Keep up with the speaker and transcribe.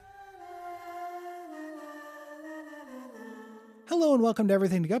Hello and welcome to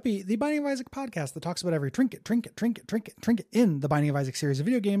Everything to Guppy, the Binding of Isaac podcast that talks about every trinket in the Binding of Isaac series of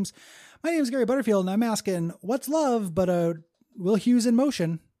video games. My name is Gary Butterfield, and I'm asking, what's love but Will Hughes in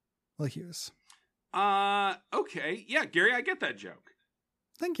motion? Will Hughes. Okay. Yeah, Gary, I get that joke.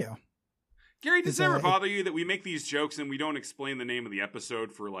 Thank you. Gary, does it ever bother you that we make these jokes and we don't explain the name of the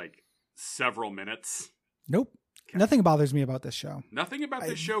episode for like several minutes? Nope. Okay. Nothing bothers me about this show. Nothing about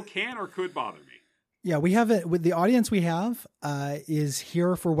this show can or could bother me. Yeah, we have it with the audience we have is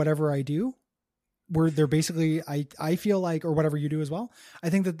here for whatever I do. They're basically, I feel like, or whatever you do as well. I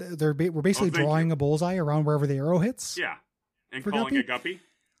think that we're basically drawing a bullseye around wherever the arrow hits. Yeah. And calling a guppy.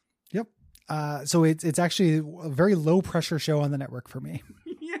 Yep. So it's actually a very low pressure show on the network for me.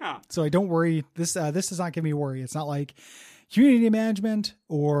 Yeah. So I don't worry. This does not give me worry. It's not like community management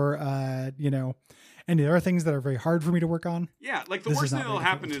or, and there are things that are very hard for me to work on. Yeah, like the worst thing that'll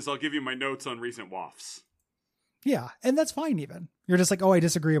happen is I'll give you my notes on recent WAFs. Yeah, and that's fine even. You're just like, oh, I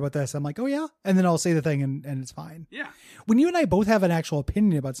disagree about this. I'm like, oh yeah? And then I'll say the thing and it's fine. Yeah. When you and I both have an actual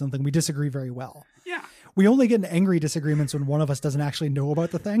opinion about something, we disagree very well. Yeah. We only get in angry disagreements when one of us doesn't actually know about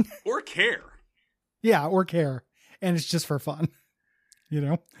the thing. Or care. Yeah, or care. And it's just for fun.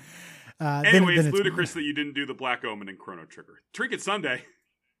 Anyway, it's ludicrous that you didn't do the Black Omen and Chrono Trigger. Trinket Sunday.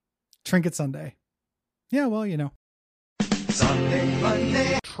 Trinket Sunday. Yeah, well, Sunday,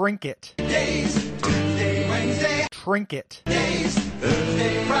 Monday, Trinket. Days, Tuesday, Wednesday, Trinket. Days,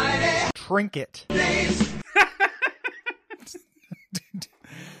 Thursday, Friday, Trinket. Days.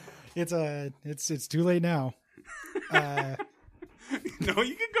 It's too late now. No,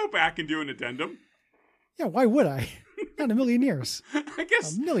 you can go back and do an addendum. Yeah, why would I? Not a million years. I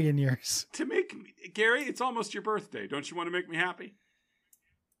guess a million years. To make Gary, it's almost your birthday. Don't you want to make me happy?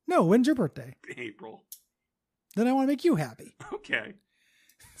 No, when's your birthday? April. Then I want to make you happy. Okay.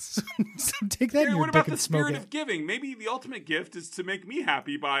 So take that. Gary, what about the spirit of giving? Maybe the ultimate gift is to make me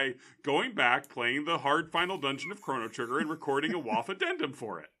happy by going back, playing the hard final dungeon of Chrono Trigger, and recording a WAF addendum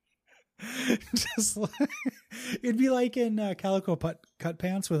for it. It'd be like in Calico Cut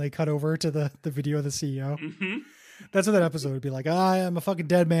Pants when they cut over to the video of the CEO. Mm-hmm. That's what that episode would be like. I am a fucking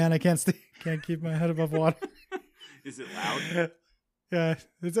dead man. I can't keep my head above water. Is it loud? Yeah.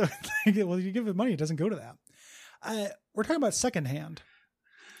 Well, you give it money, it doesn't go to that. We're talking about secondhand.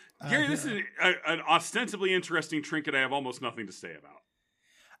 Gary, this is an ostensibly interesting trinket I have almost nothing to say about.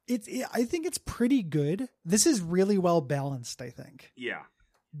 I think it's pretty good. This is really well balanced, I think. Yeah.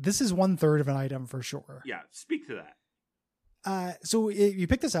 This is 1/3 of an item for sure. Yeah, speak to that. So you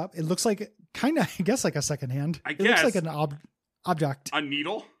pick this up. It looks like kind of, I guess, like a secondhand. It looks like an object. A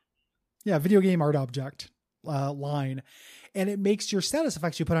needle? Yeah, video game art object line. And it makes your status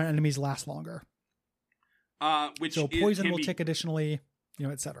effects you put on enemies last longer. So poison will tick additionally,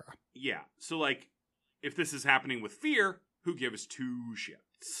 etc. Yeah. So like, if this is happening with fear, who gives two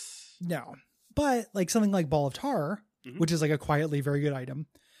shits? No. But like something like Ball of Tar, which is like a quietly very good item.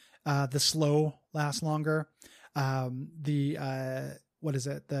 The slow lasts longer. What is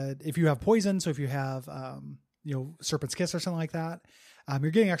it? If you have poison, so if you have, Serpent's Kiss or something like that, you're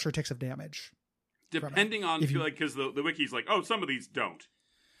getting extra ticks of damage. Depending on, because the wiki's like, oh, some of these don't.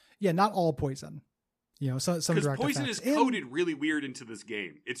 Yeah, not all poison. Some direct poison effects. is coded really weird into this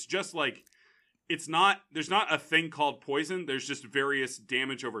game. It's just like, there's not a thing called poison. There's just various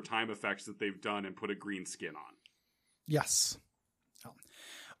damage over time effects that they've done and put a green skin on. Yes.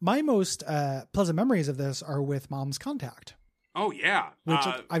 My most pleasant memories of this are with Mom's Contact. Oh, yeah. Which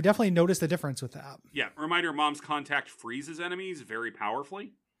I've definitely noticed the difference with that. Yeah. Reminder, Mom's Contact freezes enemies very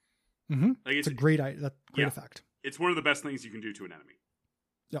powerfully. Mm-hmm. Like it's a great effect. It's one of the best things you can do to an enemy.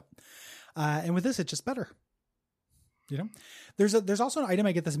 Yep. And with this, it's just better. There's also an item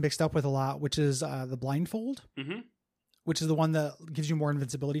I get this mixed up with a lot, which is the blindfold, which is the one that gives you more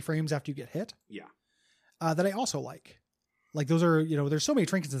invincibility frames after you get hit. Yeah. That I also like. Like those are, there's so many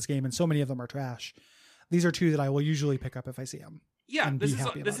trinkets in this game and so many of them are trash. These are two that I will usually pick up if I see them. Yeah,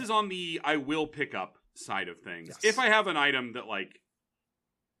 this is on the I will pick up side of things. Yes. If I have an item that like,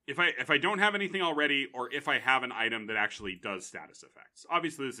 if I don't have anything already, or if I have an item that actually does status effects.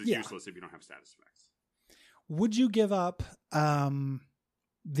 Obviously, this is useless if you don't have status effects. Would you give up what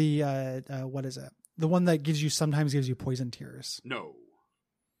is it? The one that sometimes gives you poison tears? No.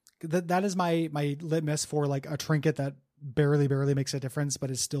 That is my litmus for like a trinket that barely makes a difference,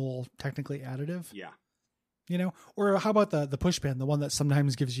 but is still technically additive. Yeah. Or how about the push pin, the one that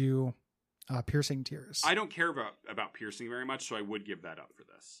sometimes gives you piercing tears? I don't care about piercing very much, so I would give that up for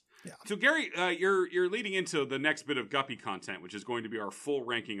this. Yeah. So Gary, you're leading into the next bit of Guppy content, which is going to be our full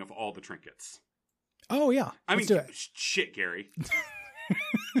ranking of all the trinkets. Oh yeah. Let's do it. Shit, Gary.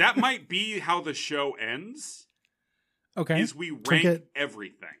 That might be how the show ends. Okay. is we rank Trinket.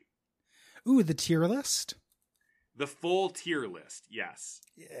 everything. Ooh, the tier list. The full tier list, yes.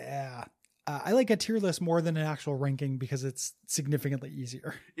 Yeah. I like a tier list more than an actual ranking because it's significantly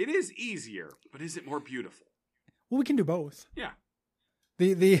easier. It is easier, but is it more beautiful? Well, we can do both. Yeah.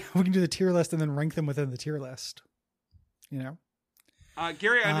 We can do the tier list and then rank them within the tier list. You know?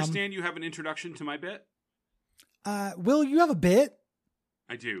 Gary, I understand you have an introduction to my bit. Will, you have a bit?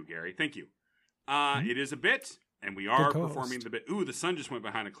 I do, Gary. Thank you. It is a bit, and we are co-host. performing the bit. Ooh, the sun just went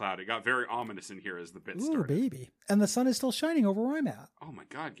behind a cloud. It got very ominous in here as the bit Ooh, started. baby. And the sun is still shining over where I'm at. Oh my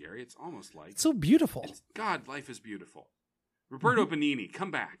God, Gary, it's almost like... It's so beautiful. God, life is beautiful. Roberto Benigni,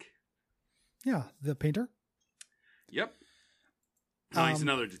 come back. Yeah, the painter. Yep. He's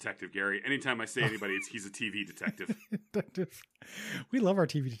another detective, Gary. Anytime I say anybody, he's a TV detective. Detective. We love our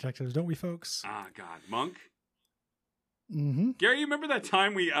TV detectives, don't we, folks? Ah, God. Monk? Mm-hmm. Gary, you remember that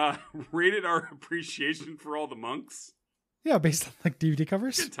time we rated our appreciation for all the monks? Yeah, based on like DVD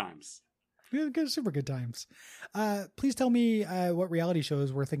covers. Good times. Yeah, good, super good times. Please tell me what reality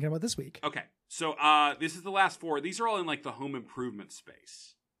shows we're thinking about this week. Okay, so this is the last 4. These are all in like the home improvement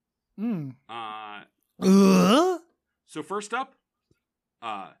space. So first up,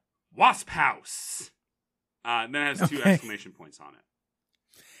 Wasp House. And then it has 2 Okay. exclamation points on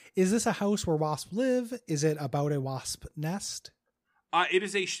it. Is this a house where wasps live? Is it about a wasp nest?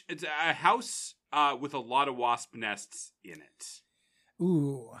 It's a house with a lot of wasp nests in it.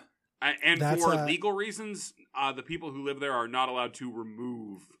 Ooh. And That's for a- legal reasons, the people who live there are not allowed to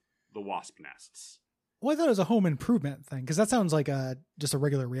remove the wasp nests. Well, I thought it was a home improvement thing because that sounds like just a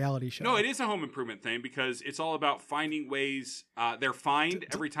regular reality show. No, it is a home improvement thing because it's all about finding ways. They're fined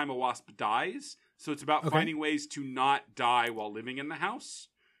every time a wasp dies. So it's about Okay. finding ways to not die while living in the house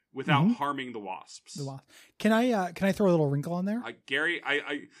without harming the wasps. The wasp. Can I throw a little wrinkle on there? Gary,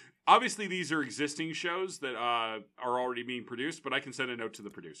 I obviously these are existing shows that are already being produced, but I can send a note to the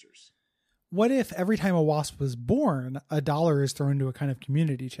producers. What if every time a wasp was born, $1 is thrown into a kind of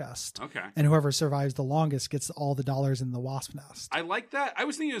community chest? Okay. And whoever survives the longest gets all the dollars in the wasp nest. I like that. I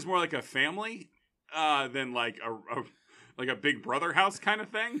was thinking it was more like a family than like a Big Brother house kind of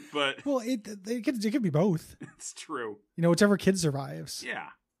thing, but Well, it could be both. it's true. You know, whichever kid survives. Yeah.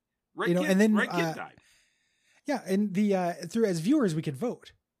 Right, You know, kid, and then, right kid died. Yeah, and the through as viewers we could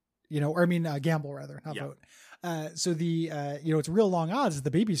vote. You know, or I mean gamble rather, not Yeah. vote. So the it's real long odds that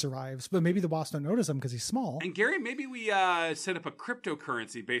the baby survives, but maybe the wasps don't notice him because he's small. And Gary, maybe we set up a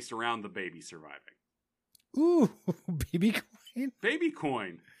cryptocurrency based around the baby surviving. Ooh, baby coin. Baby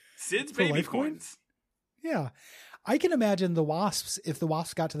coin. Sid's For baby life coin? coins. Yeah, I can imagine the wasps. If the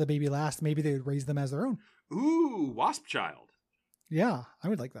wasps got to the baby last, maybe they would raise them as their own. Ooh, Wasp Child. Yeah, I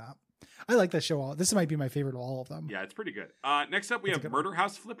would like that. I like that show. This might be my favorite of all of them. Yeah, it's pretty good. Next up, we That's a have good one. Murder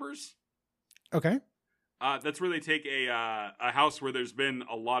House Flippers. Okay. That's where they take a house where there's been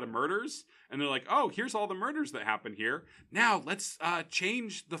a lot of murders, and they're like, "Oh, here's all the murders that happen here. Now let's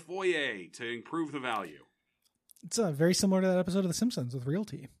change the foyer to improve the value." It's very similar to that episode of The Simpsons with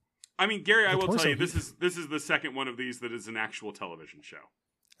Realty. I mean, Gary, I The will tell torso you, this is the second one of these that is an actual television show.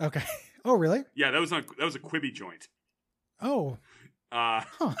 Okay. Oh, really? Yeah, that was a Quibi joint. Oh, Uh,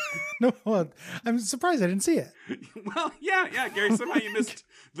 huh. No, well, I'm surprised I didn't see it. well, yeah, Gary. Somehow you missed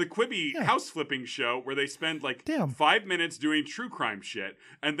the Quibi Yeah. house flipping show where they spend like Damn. 5 minutes doing true crime shit,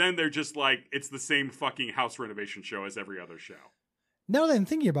 and then they're just like, it's the same fucking house renovation show as every other show. Now that I'm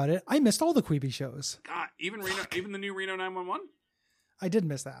thinking about it, I missed all the Quibi shows. God, even the new Reno 911, I did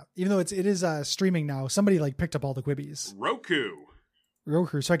miss that, even though it is streaming now. Somebody like picked up all the Quibis, Roku.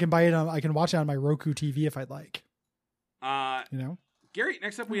 Roku, so I can buy it. I can watch it on my Roku TV if I'd like. You know. Gary.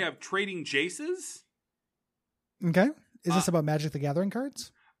 Next up, we have Trading Jaces. Okay. Is this about Magic the Gathering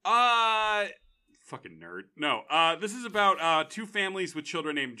cards? Fucking nerd. No. This is about 2 families with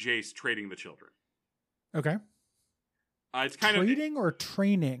children named Jace trading the children. Okay. It's kind Trading or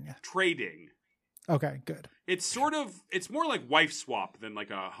training? of trading. Okay, good. It's more like Wife Swap than like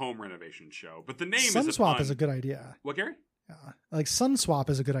a home renovation show. But the name Sun is a Swap pun. is a good idea. What, Gary? Yeah. Like Sun Swap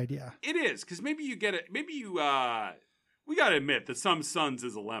is a good idea. It is, because maybe you get it. Maybe you. We gotta admit that some Suns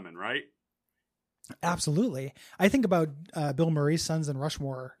is a lemon, right? Absolutely. I think about Bill Murray's Sons and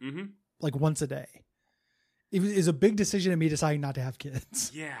Rushmore Mm-hmm. like once a day. It was a big decision to me deciding not to have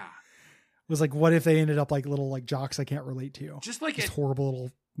kids. Yeah. It was like, what if they ended up like little like jocks I can't relate to? Just like Just horrible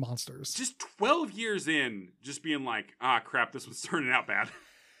little monsters. just 12 years in, just being like, crap, this one's turning out bad.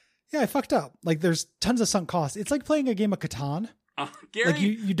 Yeah, I fucked up. Like there's tons of sunk costs. It's like playing a game of Catan. Gary, Like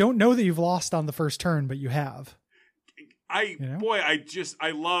you don't know that you've lost on the first turn, but you have. I know?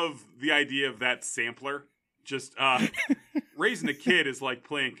 I love the idea of that sampler. Just raising a kid is like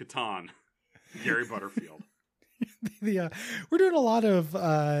playing Catan. Gary Butterfield. We're doing a lot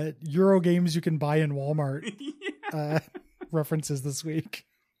of Euro games you can buy in Walmart references this week.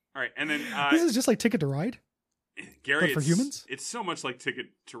 All right, and then this is just like Ticket to Ride, Gary, but for humans. It's so much like Ticket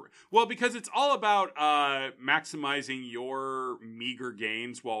to because it's all about maximizing your meager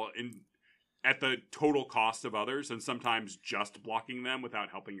gains while at the total cost of others, and sometimes just blocking them without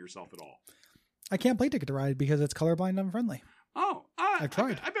helping yourself at all. I can't play Ticket to Ride because it's colorblind unfriendly. Oh, I've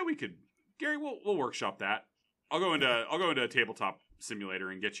tried. I bet we could, Gary. We'll workshop that. I'll go into a tabletop simulator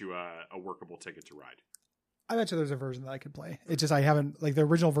and get you a workable Ticket to Ride. I bet you there's a version that I could play. It's just I haven't, like, the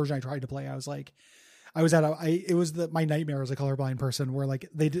original version I tried to play. I was my nightmare as a colorblind person where like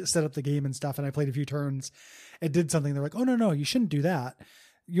they set up the game and stuff, and I played a few turns. It did something. They're like, oh no, you shouldn't do that.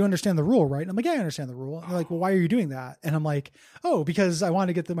 You understand the rule, right? And I'm like, yeah, I understand the rule. And they're like, well, why are you doing that? And I'm like, oh, because I want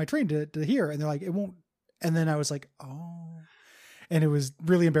to get my train to here. And they're like, it won't. And then I was like, oh, and it was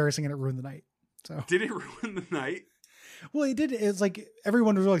really embarrassing, and it ruined the night. So did it ruin the night? Well, it did. It's like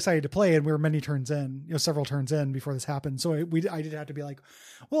everyone was really excited to play, and we were many turns in, several turns in before this happened. So I did have to be like,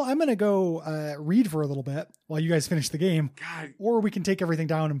 well, I'm going to go read for a little bit while you guys finish the game. God. Or we can take everything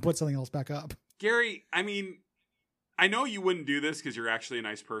down and put something else back up. Gary, I mean, I know you wouldn't do this because you're actually a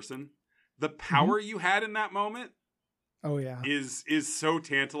nice person. The power you had in that moment. Oh yeah. Is so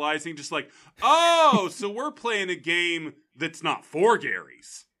tantalizing. Just like, oh, so we're playing a game that's not for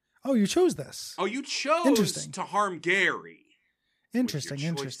Gary's. Oh, you chose this. Oh, you chose to harm Gary. Interesting.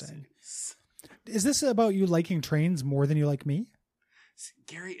 Is this about you liking trains more than you like me?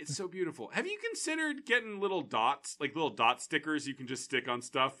 Gary, it's so beautiful. Have you considered getting little dots, like little dot stickers you can just stick on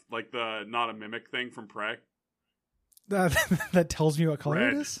stuff, like the Not a Mimic thing from Prey? That tells me what color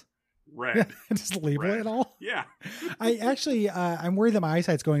it is? Red. Just label it all? Yeah. I actually, I'm worried that my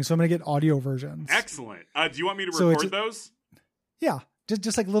eyesight's going, so I'm going to get audio versions. Excellent. Do you want me to record those? Yeah.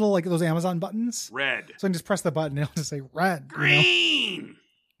 Just like little, like those Amazon buttons. Red. So I can just press the button and it'll just say red. Green.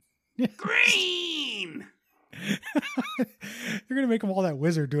 Green. You're going to make him all that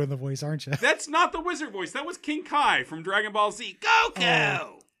wizard doing the voice, aren't you? That's not the wizard voice. That was King Kai from Dragon Ball Z.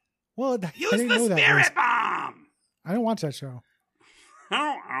 Goku. Well, use the spirit bomb. I don't watch that show.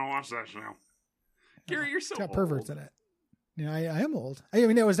 I don't watch that show. Gary, you're so it's got old. perverts in it. Yeah, I am old. I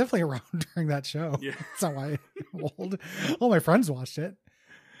mean, I was definitely around during that show. Yeah. That's not why I'm old. All my friends watched it.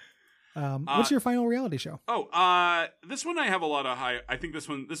 What's your final reality show? Oh, this one I have a lot of high. I think this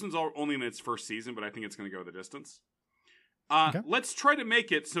one's only in its first season, but I think it's going to go the distance. Okay. Let's try to make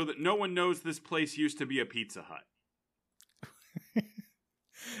it so that no one knows this place used to be a Pizza Hut.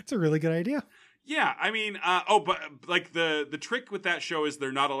 It's a really good idea. Yeah, I mean, but like the trick with that show is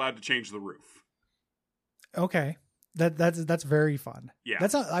they're not allowed to change the roof. Okay. That's very fun. Yeah.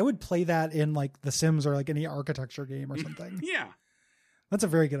 I would play that in like The Sims or like any architecture game or something. Yeah. That's a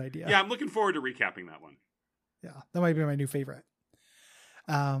very good idea. Yeah, I'm looking forward to recapping that one. Yeah, that might be my new favorite.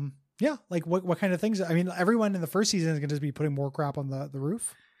 Yeah, like what kind of things? I mean, everyone in the first season is going to be putting more crap on the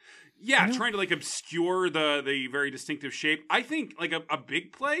roof. Yeah, trying to like obscure the very distinctive shape. I think like a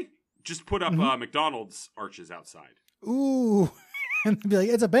big play, just put up McDonald's arches outside. Ooh, and be like,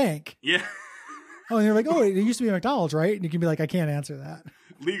 it's a bank. Yeah. Oh, and you're like, oh, it used to be McDonald's, right? And you can be like, I can't answer that.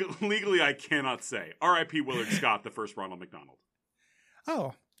 Legally, I cannot say. R.I.P. Willard Scott, the first Ronald McDonald.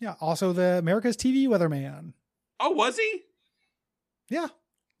 Oh, yeah. Also, the America's TV weatherman. Oh, was he? Yeah.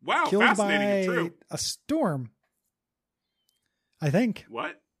 Wow, killed fascinating. By true. A storm. I think.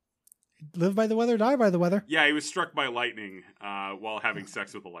 What? Live by the weather, die by the weather. Yeah, he was struck by lightning while having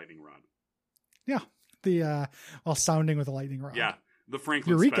sex with a lightning rod. Yeah, while sounding with a lightning rod. Yeah, the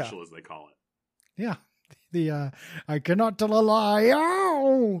Franklin Eureka. Special, as they call it. Yeah, I cannot tell a lie.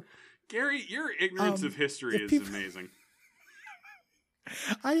 Oh! Gary, your ignorance of history is amazing.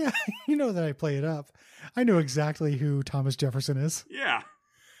 You know that I play it up. I know exactly who Thomas Jefferson is. Yeah.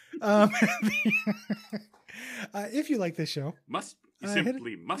 If you like this show, must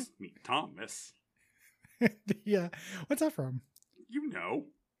meet Thomas. Yeah, what's that from? You know.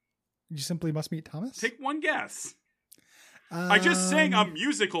 You simply must meet Thomas? Take one guess. I just sang a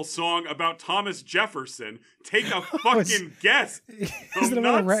musical song about Thomas Jefferson. Take a fucking guess.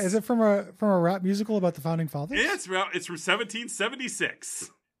 Is it from a rap musical about the founding fathers? Yeah, it's from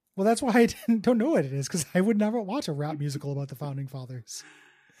 1776. Well, that's why I don't know what it is, because I would never watch a rap musical about the founding fathers.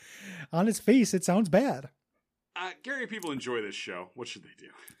 On its face, it sounds bad. Gary, people enjoy this show. What should they do?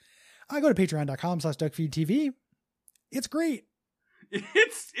 I go to patreon.com/DuckFeedTV. It's great.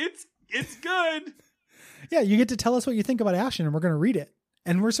 It's good. Yeah, you get to tell us what you think about Ashen, and we're going to read it.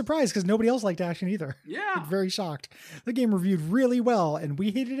 And we're surprised because nobody else liked Ashen either. Yeah. We're very shocked. The game reviewed really well, and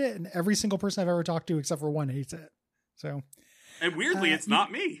we hated it, and every single person I've ever talked to except for one hates it. So, and weirdly, it's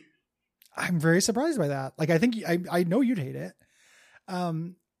not me. I'm very surprised by that. Like, I think I know you'd hate it.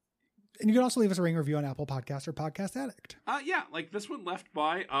 And you can also leave us a ring review on Apple Podcast or Podcast Addict. Yeah, like this one left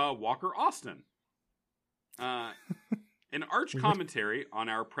by Walker Austin. An arch commentary on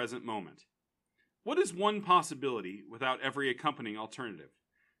our present moment. What is one possibility without every accompanying alternative?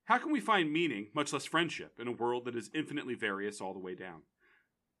 How can we find meaning, much less friendship, in a world that is infinitely various all the way down?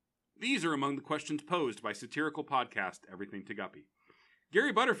 These are among the questions posed by satirical podcast Everything to Guppy.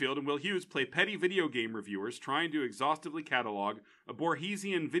 Gary Butterfield and Will Hughes play petty video game reviewers trying to exhaustively catalog a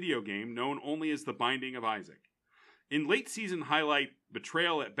Borgesian video game known only as The Binding of Isaac. In late season highlight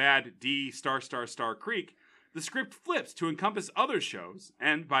Betrayal at Bad D*** Creek, the script flips to encompass other shows,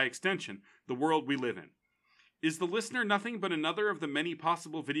 and, by extension, the world we live in. Is the listener nothing but another of the many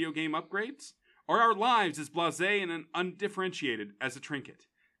possible video game upgrades? Are our lives as blasé and undifferentiated as a trinket?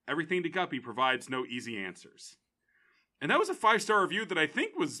 Everything to Guppy provides no easy answers. And that was a 5-star review that I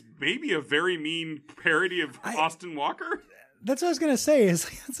think was maybe a very mean parody of Austin Walker. That's what I was going to say. Is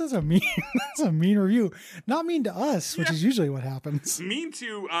that's a mean review. Not mean to us, which is usually what happens. Mean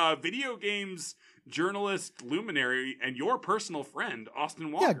to video games journalist luminary and your personal friend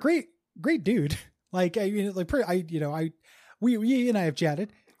Austin Walker. Yeah, great dude. Like we and I have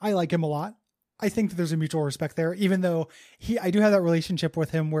chatted. I like him a lot. I think that there's a mutual respect there, even though I do have that relationship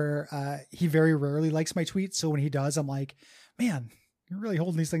with him where he very rarely likes my tweets. So when he does, I'm like, man, you're really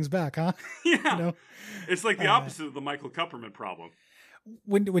holding these things back, huh? Yeah. It's like the opposite of the Michael Kupperman problem.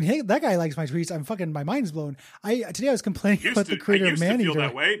 When that guy likes my tweets, my mind's blown. Today I was complaining about the creator of Maneater. I used to feel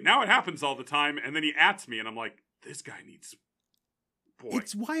that way. Now it happens all the time. And then he @s me and I'm like, this guy needs... Boy.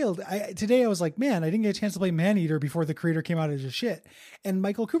 It's wild. Today I was like, man, I didn't get a chance to play Maneater before the creator came out as a shit. And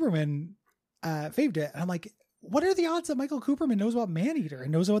Michael Kupperman faved it. And I'm like, what are the odds that Michael Kupperman knows about Maneater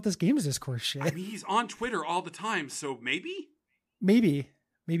and knows about this games discourse shit? I mean, he's on Twitter all the time, so maybe? Maybe.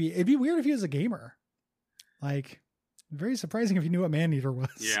 It'd be weird if he was a gamer. Like, very surprising if he knew what Maneater was.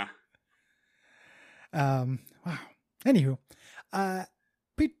 Yeah. Wow. Anywho,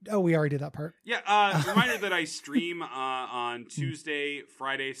 we already did that part. Yeah. Reminder that I stream on Tuesday,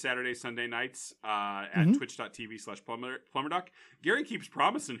 Friday, Saturday, Sunday nights at twitch.tv/plumberduck. Gary keeps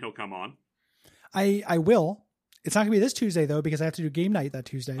promising he'll come on. I will. It's not gonna be this Tuesday though, because I have to do game night that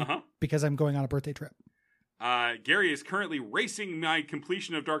Tuesday because I'm going on a birthday trip. Gary is currently racing my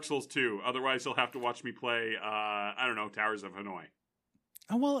completion of Dark Souls 2. Otherwise, he'll have to watch me play, Towers of Hanoi.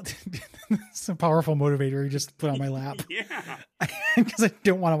 Oh, well, it's a powerful motivator you just put on my lap. Yeah. Because I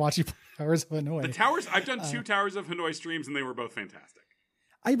don't want to watch you play Towers of Hanoi. I've done 2 Towers of Hanoi streams, and they were both fantastic.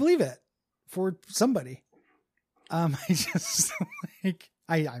 I believe it for somebody. I'm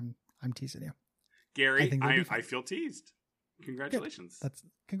teasing you. Gary, I feel teased. Congratulations.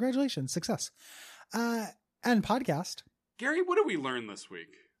 Congratulations. Success. And podcast. Gary, what did we learn this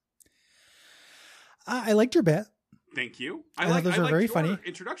week? I liked your bit. Thank you. I thought those were very funny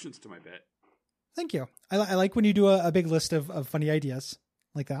introductions to my bit. Thank you. I like when you do a big list of funny ideas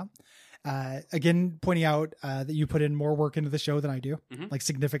like that. Again, pointing out that you put in more work into the show than I do, like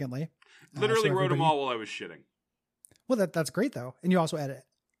significantly. Literally wrote them all while I was shitting. Well, that's great though. And you also edit.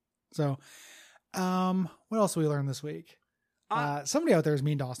 So, what else did we learn this week? Somebody out there is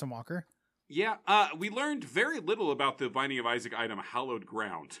mean to Austin Walker. Yeah. We learned very little about the Binding of Isaac item, Hallowed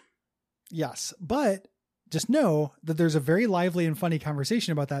Ground. Yes, but just know that there's a very lively and funny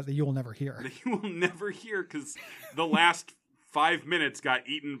conversation about that you will never hear. That you will never hear because the last 5 minutes got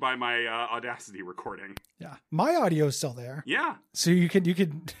eaten by my Audacity recording. Yeah, my audio is still there. Yeah, so you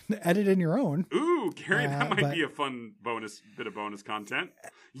could edit in your own. Ooh, Gary, that might be a fun bit of bonus content.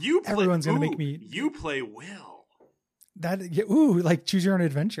 Everyone's gonna make me. You play Will. Like choose your own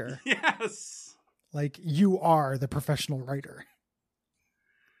adventure. Yes, like you are the professional writer.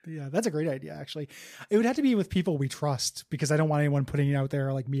 Yeah, that's a great idea, actually. It would have to be with people we trust because I don't want anyone putting it out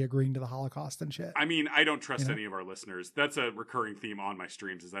there like me agreeing to the Holocaust and shit. I mean, I don't trust any of our listeners. That's a recurring theme on my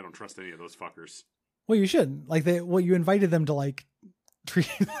streams is I don't trust any of those fuckers. Well, you shouldn't. Like, you invited them to like treat,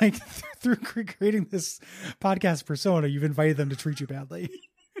 like through creating this podcast persona, you've invited them to treat you badly.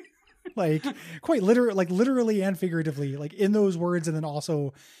 Like quite literally and figuratively, like in those words and then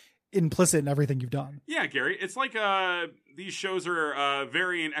also implicit in everything you've done. Yeah, Gary. It's like these shows are a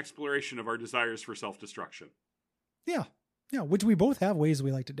varying exploration of our desires for self-destruction. Yeah. Yeah, which we both have ways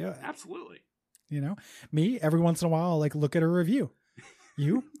we like to do it. Absolutely. You know, me, every once in a while, I'll like look at a review.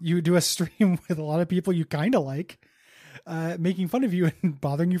 You do a stream with a lot of people you kind of like, making fun of you and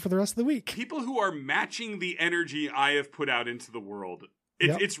bothering you for the rest of the week. People who are matching the energy I have put out into the world.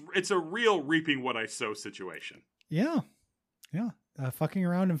 It's a real reaping what I sow situation. Yeah. Yeah. Fucking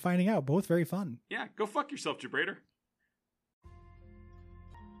around and finding out. Both very fun. Yeah. Go fuck yourself, Jabrader.